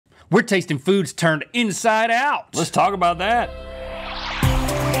We're tasting foods turned inside out. Let's talk about that.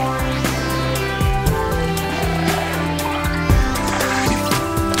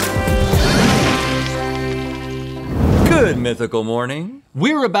 Good mythical morning.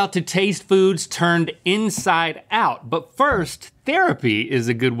 We're about to taste foods turned inside out, but first, therapy is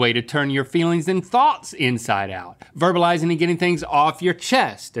a good way to turn your feelings and thoughts inside out, verbalizing and getting things off your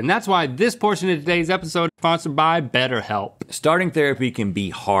chest. And that's why this portion of today's episode is sponsored by BetterHelp. Starting therapy can be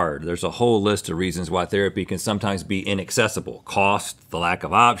hard. There's a whole list of reasons why therapy can sometimes be inaccessible. Cost, the lack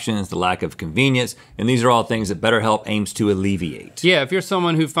of options, the lack of convenience, and these are all things that BetterHelp aims to alleviate. Yeah, if you're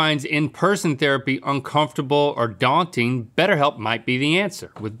someone who finds in-person therapy uncomfortable or daunting, BetterHelp might be the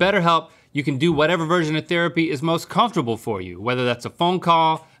answer. With BetterHelp, you can do whatever version of therapy is most comfortable for you, whether that's a phone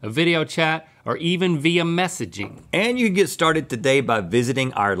call, a video chat, or even via messaging. And you can get started today by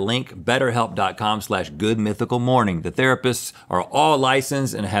visiting our link, betterhelp.com/goodmythicalmorning. The therapists are all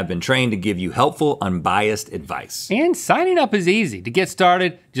licensed and have been trained to give you helpful, unbiased advice. And signing up is easy. To get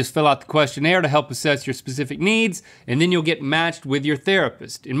started, just fill out the questionnaire to help assess your specific needs, and then you'll get matched with your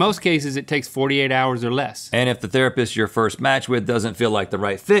therapist. In most cases, it takes 48 hours or less. And if the therapist you're first matched with doesn't feel like the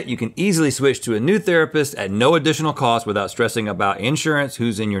right fit, you can easily switch to a new therapist at no additional cost without stressing about insurance,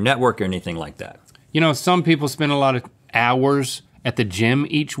 who's in your network, or anything like that. You know, some people spend a lot of hours at the gym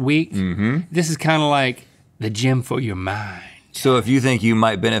each week. This is kind of like the gym for your mind. So if you think you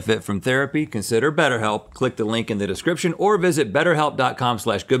might benefit from therapy, consider BetterHelp. Click the link in the description or visit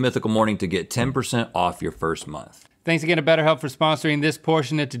betterhelp.com/goodmythicalmorning to get 10% off your first month. Thanks again to BetterHelp for sponsoring this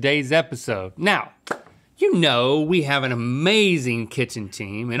portion of today's episode. Now, you know we have an amazing kitchen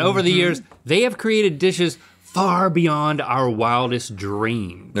team, and over the years, they have created dishes far beyond our wildest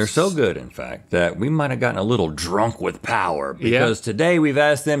dreams. They're so good, in fact, that we might have gotten a little drunk with power because today we've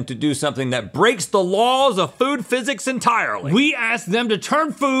asked them to do something that breaks the laws of food physics entirely. We asked them to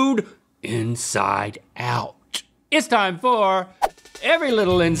turn food inside out. It's time for Every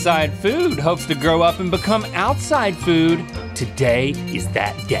Little Inside Food hopes to grow up and become outside food. Today is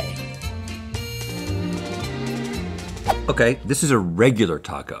that day. Okay, this is a regular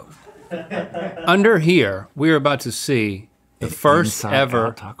taco. Under here, we're about to see the first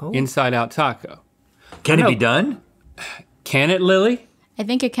ever inside out taco. Can it be done? Can it, Lily? I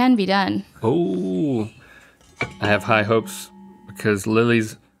think it can be done. Oh, I have high hopes because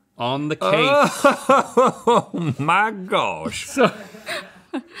Lily's on the case. Oh my gosh.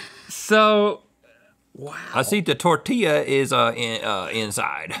 So wow. I see the tortilla is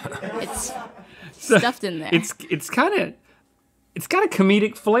inside. It's stuffed in there. It's got a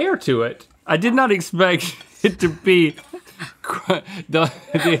comedic flair to it. I did not expect it to be the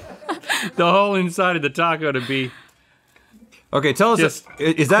whole inside of the taco to be. Okay, tell us, just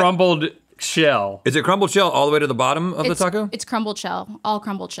is that crumbled shell? Is it crumbled shell all the way to the bottom of the taco? It's crumbled shell, all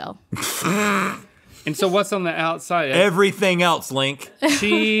crumbled shell. And so what's on the outside? Everything else, Link.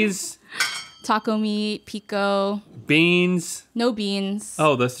 Cheese. Taco meat, pico. Beans. No beans.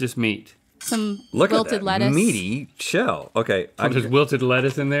 Oh, that's just meat. Some Look wilted at that lettuce. Meaty shell. Okay. There's wilted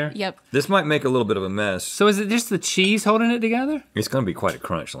lettuce in there? Yep. This might make a little bit of a mess. So is it just the cheese holding it together? It's gonna be quite a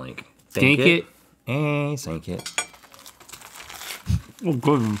crunch, Link. Think it. And sink it. Oh,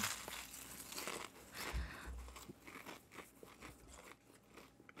 good.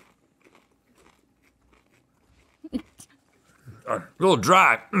 A little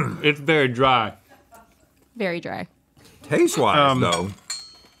dry. It's very dry. Very dry. Taste-wise, though.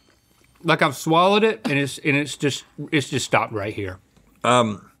 Like I've swallowed it and it's just stopped right here.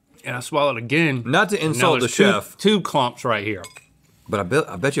 And I swallowed again. Not to insult the chef. Two clumps right here. But I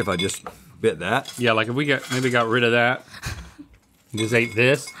bet you if I just bit that. Yeah, like if we maybe got rid of that, just ate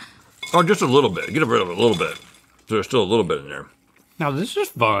this. Oh, just a little bit. Get rid of it a little bit. So there's still a little bit in there. Now this is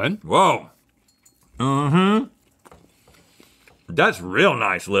fun. Whoa. Mm-hmm. That's real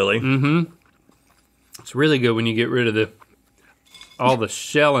nice, Lily. Mm-hmm. It's really good when you get rid of all the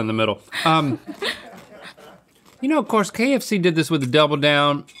shell in the middle. You know, of course, KFC did this with the Double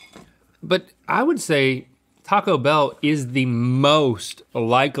Down, but I would say Taco Bell is the most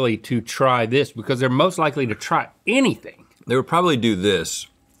likely to try this because they're most likely to try anything. They would probably do this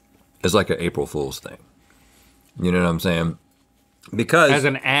as like an April Fool's thing. You know what I'm saying? Because as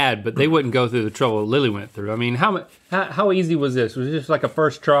an ad, but they wouldn't go through the trouble Lily went through. I mean, how easy was this? Was it just like a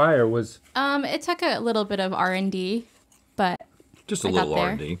first try, or was? It took a little bit of R&D, but just a little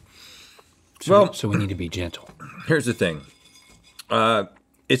R&D. So we need to be gentle. Here's the thing.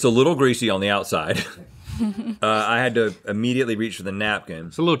 It's a little greasy on the outside. I had to immediately reach for the napkin.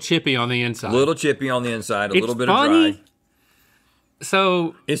 It's a little chippy on the inside. A little chippy on the inside, a little bit of dry.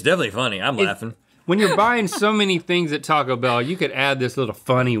 So it's definitely funny. I'm laughing. When you're buying so many things at Taco Bell, you could add this little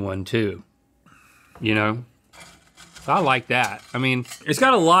funny one too. You know? So I like that. I mean, it's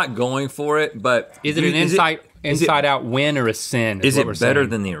got a lot going for it, but is it an inside out win or a sin? Is it better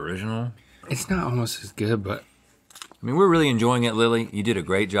than the original? It's not almost as good, but I mean, we're really enjoying it, Lily. You did a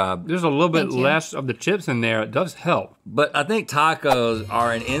great job. There's a little bit less of the chips in there. It does help. But I think tacos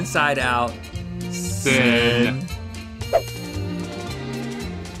are an inside out sin.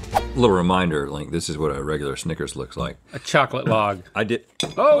 Little reminder, Link, this is what a regular Snickers looks like. A chocolate log. I did.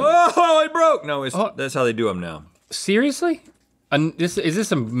 Oh, it broke. No, that's how they do them now. Seriously? Is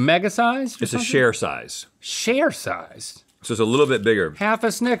this a mega size? It's a share size. Share size? So it's a little bit bigger. Half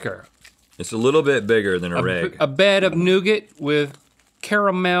a Snicker. It's a little bit bigger than a reg. A bed of nougat with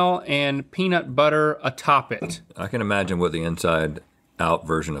caramel and peanut butter atop it. I can imagine what the inside out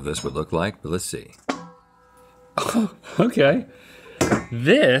version of this would look like, but let's see. Okay.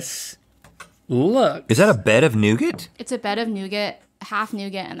 This looks... Is that a bed of nougat? It's a bed of nougat, half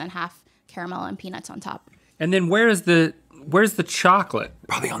nougat, and then half caramel and peanuts on top. And then where's the chocolate?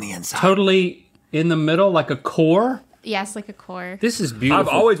 Probably on the inside. Totally in the middle, like a core? Yes, like a core. This is beautiful. I've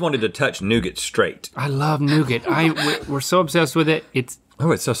always wanted to touch nougat straight. I love nougat. We're so obsessed with it. It's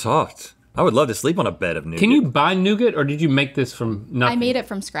so soft. I would love to sleep on a bed of nougat. Can you buy nougat or did you make this from nothing? I made it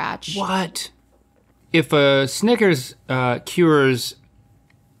from scratch. What? If a Snickers cures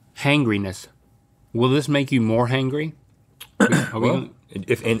hangriness, will this make you more hangry?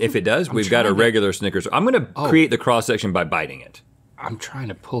 If it does, we've got a regular Snickers. I'm gonna create the cross section by biting it. I'm trying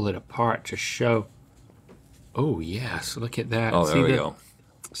to pull it apart to show. Oh yes, look at that. Oh, there we go.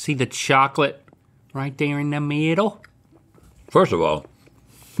 See the chocolate right there in the middle? First of all,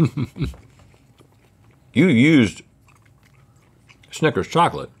 you used Snickers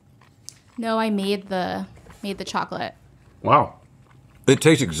chocolate. No, I made the chocolate. Wow. It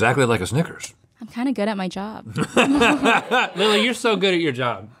tastes exactly like a Snickers. I'm kind of good at my job. Lily, you're so good at your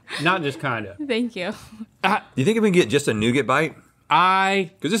job. Not just kind of. Thank you. Do you think if we can get just a nougat bite?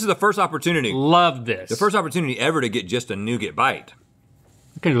 Because this is the first opportunity. Love this. The first opportunity ever to get just a nougat bite.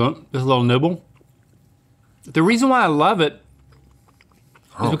 Okay, look, this little nibble. The reason why I love it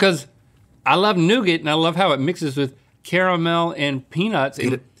is because I love nougat and I love how it mixes with caramel and peanuts.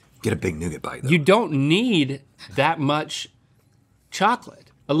 Get a big nougat bite, though. You don't need that much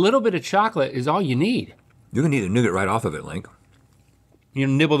chocolate. A little bit of chocolate is all you need. You're gonna need a nougat right off of it, Link. You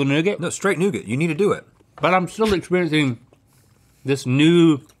nibble the nougat? No, straight nougat. You need to do it. But I'm still experiencing this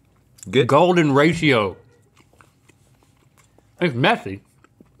new golden ratio. It's messy.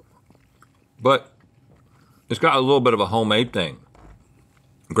 But it's got a little bit of a homemade thing.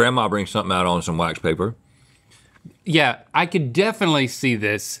 Grandma brings something out on some wax paper. Yeah, I could definitely see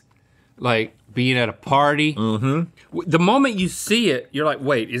this, like, being at a party. Mm-hmm. The moment you see it, you're like,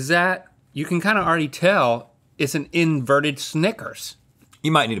 wait, is that? You can kind of already tell it's an inverted Snickers.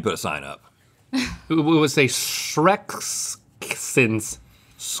 You might need to put a sign up. It would say Schrexens.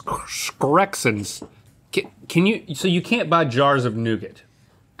 Can you, so you can't buy jars of nougat?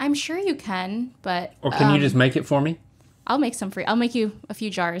 I'm sure you can, but... Or can you just make it for me? I'll make some for you. I'll make you a few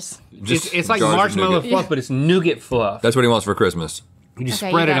jars. It's like marshmallow fluff, but it's nougat fluff. That's what he wants for Christmas. You just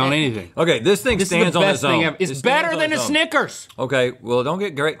spread it on anything. Okay, this thing stands on its own. It's better than a Snickers. Okay, well, don't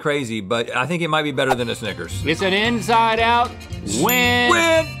get crazy, but I think it might be better than a Snickers. It's an inside-out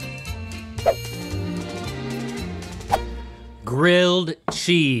win. Grilled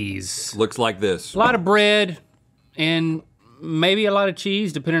cheese. Looks like this. A lot of bread and maybe a lot of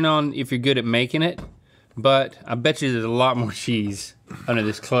cheese, depending on if you're good at making it. But I bet you there's a lot more cheese under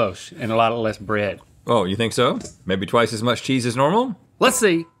this cloche and a lot less bread. Oh, you think so? Maybe twice as much cheese as normal? Let's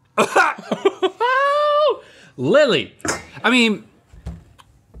see. Lily, I mean,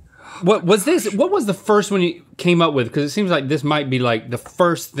 what was this? What was the first one you came up with? Because it seems like this might be like the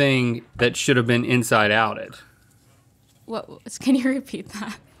first thing that should have been inside outed. What? Can you repeat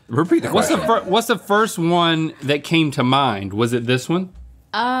that? Repeat the question. What's the first one that came to mind? Was it this one?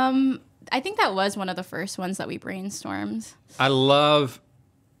 I think that was one of the first ones that we brainstormed. I love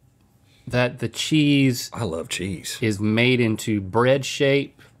that the cheese. I love cheese. Is made into bread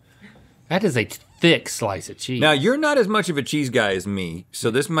shape. That is a thick slice of cheese. Now, you're not as much of a cheese guy as me,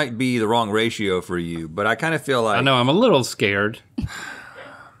 so this might be the wrong ratio for you, but I kind of feel like... I know, I'm a little scared.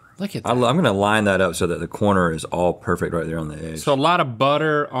 Look at that. I'm gonna line that up so that the corner is all perfect right there on the edge. So a lot of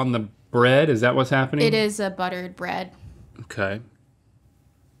butter on the bread, is that what's happening? It is a buttered bread. Okay.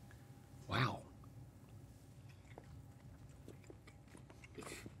 Wow.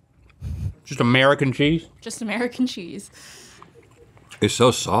 Just American cheese? Just American cheese. It's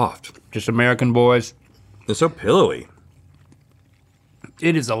so soft. Just American boys. It's so pillowy.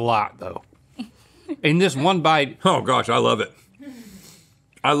 It is a lot, though. in this one bite, Oh gosh, I love it.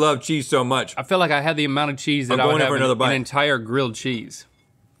 I love cheese so much. I feel like I had the amount of cheese that I'm I would going in have for another an bite. entire grilled cheese.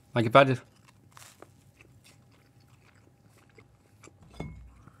 Like if I just...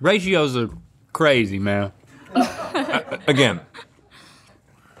 Ratios are crazy, man. Again,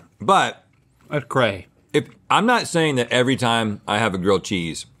 but That's cray. if I'm not saying that every time I have a grilled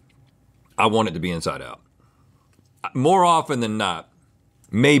cheese, I want it to be inside out. More often than not,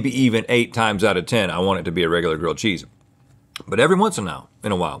 maybe even 8 times out of 10, I want it to be a regular grilled cheese. But every once in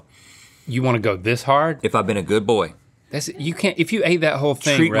a while, You want to go this hard? if I've been a good boy, You can't. If you ate that whole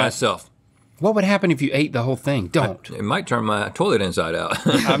thing, treat Rex, myself. what would happen if you ate the whole thing? Don't. It might turn my toilet inside out.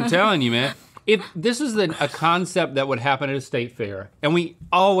 I'm telling you, man. If this is a concept that would happen at a state fair, and we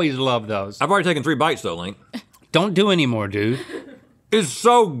always love those. I've already taken 3 bites though, Link. Don't do any more, dude. It's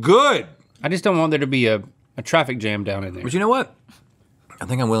so good. I just don't want there to be a traffic jam down in there. But you know what? I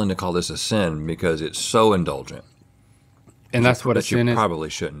think I'm willing to call this a sin because it's so indulgent. And that's what a That you sin is. probably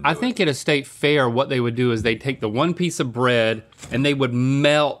shouldn't. I do think at a state fair, what they would do is they'd take the one piece of bread and they would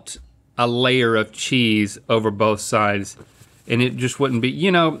melt a layer of cheese over both sides. And it just wouldn't be,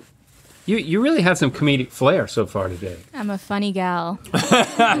 you really have some comedic flair so far today. I'm a funny gal.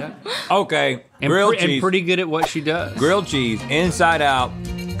 it. Okay, And, grilled and cheese. pretty good at what she does. Grilled cheese, inside out.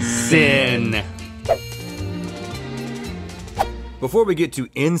 Sin. Before we get to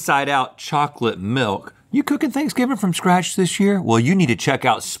inside out chocolate milk, you cooking Thanksgiving from scratch this year? Well, you need to check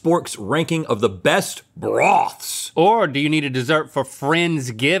out Spork's ranking of the best broths. Or do you need a dessert for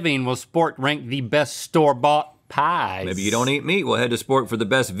Friendsgiving? Will Sport rank the best store-bought pies? Maybe you don't eat meat. Well, head to Spork for the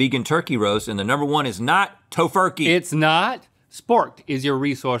best vegan turkey roast, and the number 1 is not tofurkey. It's not. Spork is your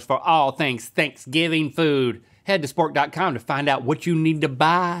resource for all things Thanksgiving food. Head to spork.com to find out what you need to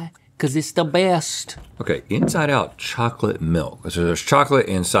buy, because it's the best. Okay, inside out chocolate milk. So there's chocolate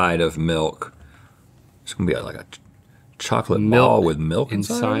inside of milk. It's gonna be like a chocolate ball with milk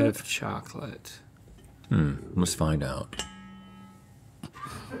inside of it? of chocolate. Let's find out.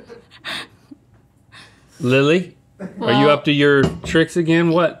 Lily, are you Well- up to your tricks again?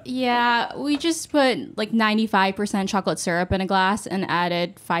 What? Yeah, we just put like 95% chocolate syrup in a glass and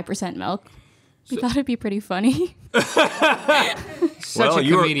added 5% milk. We thought it'd be pretty funny. Such a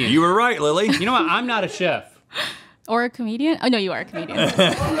comedian. You were right, Lily. You know what? I'm not a chef. Or a comedian? Oh no, you are a comedian.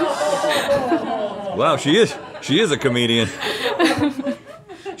 Wow, she is a comedian.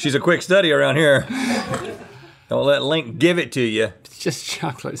 She's a quick study around here. Don't let Link give it to you. It's just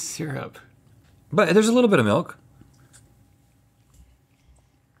chocolate syrup. But there's a little bit of milk.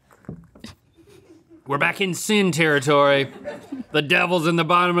 We're back in sin territory. The devil's in the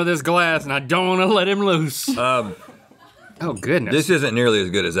bottom of this glass, and I don't want to let him loose. Oh, goodness. This isn't nearly as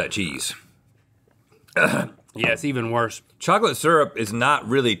good as that cheese. Yeah, it's even worse. Chocolate syrup is not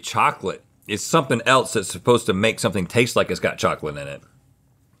really chocolate. It's something else that's supposed to make something taste like it's got chocolate in it.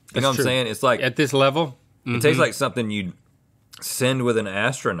 You know what I'm true. saying? It's like, At this level, it tastes like something you'd send with an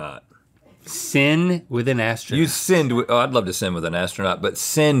astronaut. sin with an asterisk. You send with, I'd love to send with an astronaut, but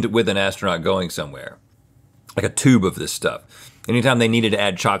send with an astronaut going somewhere. Like a tube of this stuff. Anytime they needed to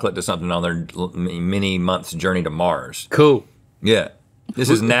add chocolate to something on their many months journey to Mars. Cool. Yeah. This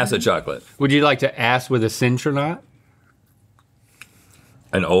is NASA chocolate. Would you like to ask with a centronaut?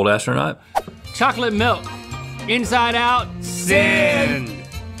 An old astronaut? Chocolate milk. Inside out, sin.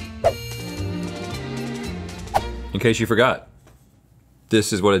 In case you forgot,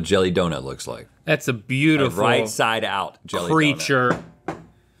 this is what a jelly donut looks like. That's a A beautiful right side out jelly donut. creature.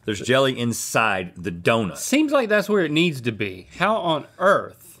 There's jelly inside the donut. Seems like that's where it needs to be. How on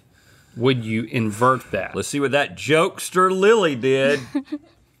earth would you invert that? Let's see what that jokester Lily did.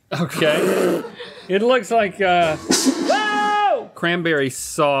 Okay. It looks like cranberry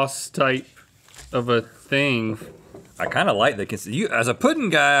sauce type of a thing. I kind of like the consistency. You, as a pudding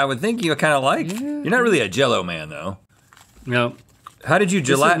guy, I would think you kind of like. You're not really a Jello man, though. No, How did you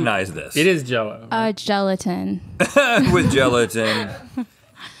gelatinize this? it is Jello. Gelatin. With gelatin.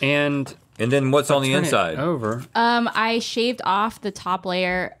 And And then what's on the turn it inside? over. I shaved off the top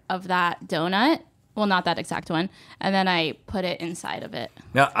layer of that donut. Well, not that exact one. And then I put it inside of it.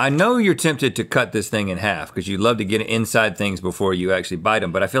 Now, I know you're tempted to cut this thing in half because you love to get inside things before you actually bite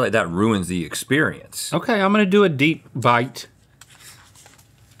them, but I feel like that ruins the experience. Okay, I'm gonna do a deep bite.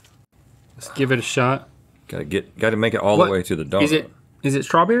 Let's give it a shot. Gotta make it all the way to the donut. Is it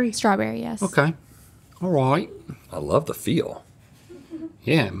strawberry? Strawberry, yes. Okay. All right. I love the feel.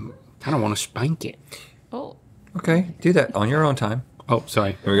 Yeah, kind of want to spank it. Oh. Okay, do that on your own time. Oh,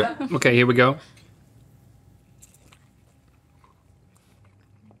 sorry. Here we go. Okay, here we go.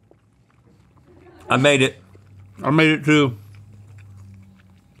 I made it. I made it too.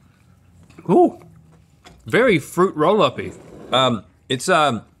 Ooh, Very fruit roll-up-y. It's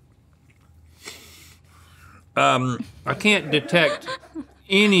I can't detect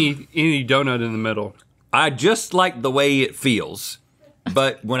any donut in the middle. I just like the way it feels,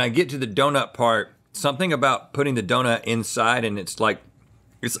 but when I get to the donut part, something about putting the donut inside and it's like,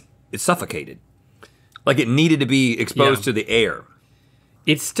 it's suffocated. Like it needed to be exposed to the air.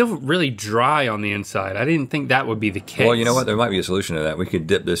 It's still really dry on the inside. I didn't think that would be the case. Well, you know what? There might be a solution to that. We could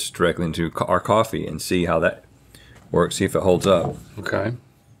dip this directly into our coffee and see how that works, see if it holds up. Okay.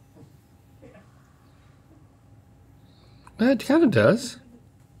 It kind of does.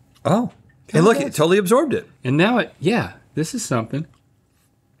 Oh. And look, it totally absorbed it. And now this is something.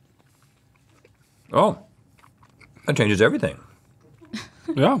 Oh. That changes everything.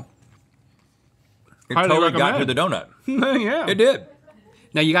 Yeah. It Highly totally got recommend. to the donut. Yeah. It did.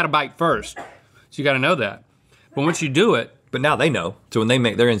 Now you got to bite first. So you got to know that. But once you do it. But now they know. So when they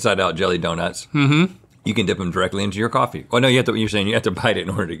make their inside out jelly donuts, you can dip them directly into your coffee. Oh no, you're saying you have to bite it in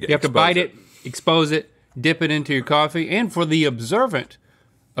order to get You have to bite it, expose it, dip it into your coffee. And for the observant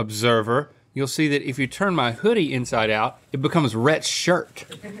observer, you'll see that if you turn my hoodie inside out, it becomes Rhett's shirt.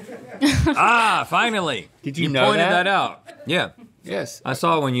 Finally. Did you know pointed that? that out. Yeah. Yes. I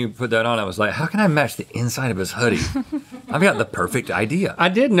saw when you put that on, I was like, how can I match the inside of his hoodie? I've got the perfect idea. I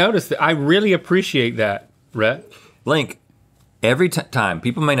did notice that. I really appreciate that, Rhett. Link, every time,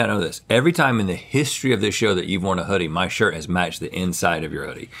 people may not know this, every time in the history of this show that you've worn a hoodie, my shirt has matched the inside of your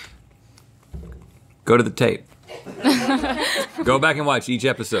hoodie. Go to the tape. Go back and watch each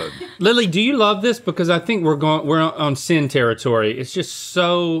episode. Lily, do you love this? Because I think we're on sin territory. It's just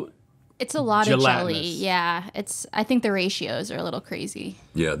so It's a lot gelatinous. of jelly. Yeah, I think the ratios are a little crazy.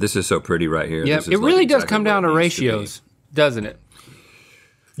 Yeah, this is so pretty right here. Yeah, This is it really like does exactly come what down it to needs be. ratios, doesn't it?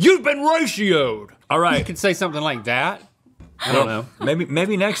 You've been ratioed. All right. You could say something like that. I don't know.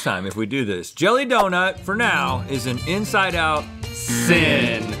 Maybe next time if we do this. Jelly donut, for now, is an inside-out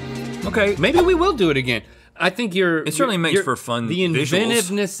Sin. Okay. Maybe we will do it again. I think It certainly makes for fun The visuals.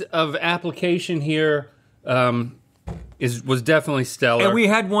 inventiveness of application here was definitely stellar. And we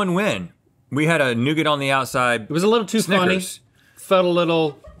had one win. We had a nougat on the outside. It was a little too Snickers. funny. Felt a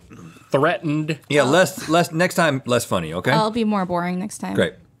little threatened. Yeah, less next time, less funny, okay? I'll be more boring next time.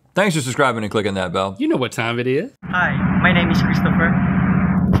 Great. Thanks for subscribing and clicking that bell. You know what time it is. Hi, my name is Christopher,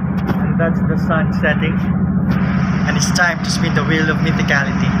 and that's the sun setting, and it's time to spin the wheel of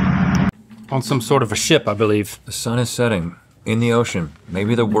mythicality. On some sort of a ship, I believe. The sun is setting in the ocean.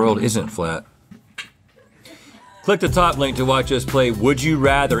 Maybe the world isn't flat. Click the top link to watch us play Would You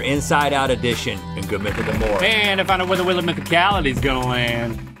Rather Inside Out Edition and Good Mythical more. And to find out where the wheel of mythicality is gonna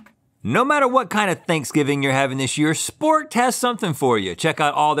land. No matter what kind of Thanksgiving you're having this year, Sport has something for you. Check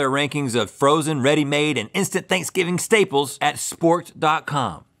out all their rankings of frozen, ready-made, and instant Thanksgiving staples at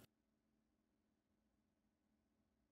sport.com.